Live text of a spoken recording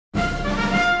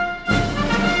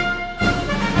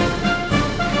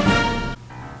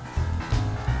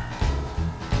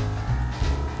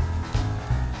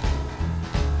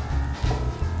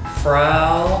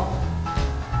Frau,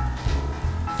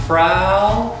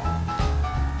 Frau,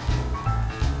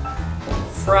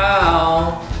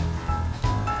 Frau.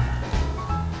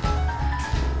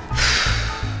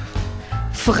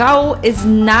 Frau is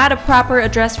not a proper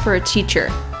address for a teacher.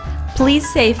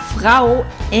 Please say Frau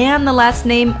and the last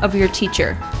name of your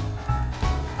teacher.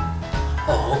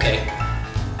 Oh, okay.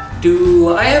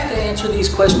 Do I have to answer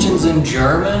these questions in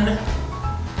German?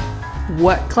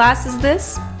 What class is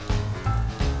this?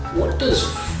 What does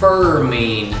fur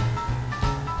mean?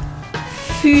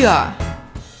 Für.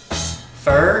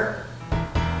 Fur?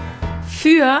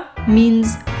 Für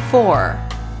means for.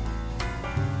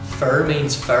 Fur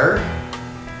means fur?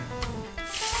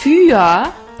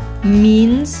 Für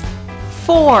means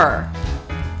for.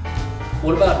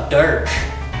 What about Deutsch?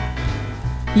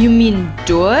 You mean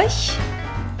durch?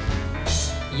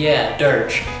 Yeah,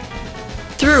 Deutsch.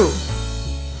 Through.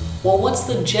 Well, what's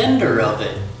the gender of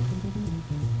it?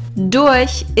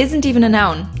 Durch isn't even a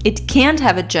noun. It can't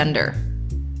have a gender.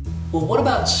 Well, what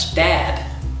about stat?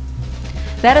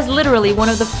 That is literally one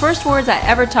of the first words I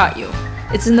ever taught you.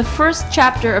 It's in the first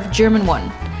chapter of German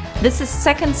 1. This is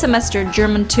second semester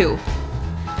German 2.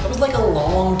 That was like a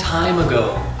long time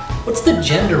ago. What's the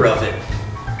gender of it?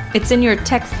 It's in your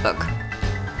textbook.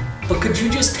 But could you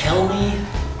just tell me?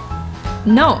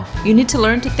 No, you need to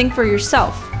learn to think for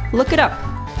yourself. Look it up.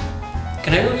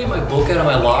 Can I go get my book out of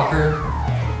my locker?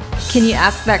 Can you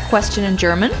ask that question in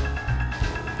German?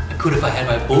 I could if I had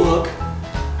my book.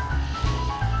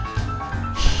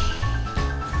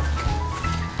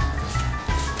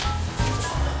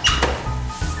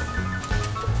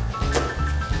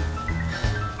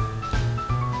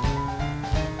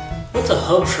 What's a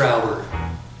Hubschrauber?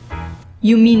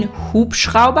 You mean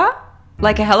Hubschrauber?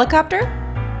 Like a helicopter?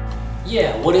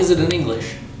 Yeah, what is it in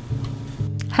English?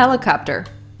 Helicopter.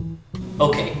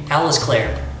 Okay, Alice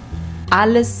Claire.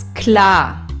 Alles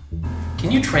klar.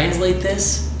 Can you translate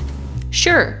this?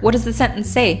 Sure, what does the sentence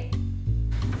say?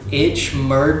 Ich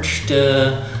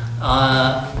möchte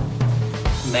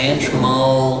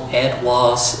manchmal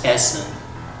etwas essen.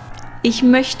 Ich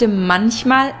möchte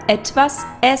manchmal etwas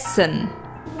essen.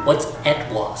 What's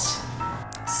etwas?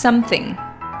 Something.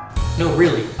 No,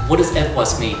 really, what does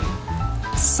etwas mean?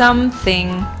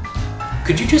 Something.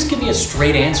 Could you just give me a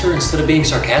straight answer instead of being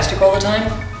sarcastic all the time?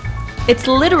 It's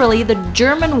literally the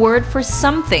German word for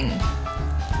something.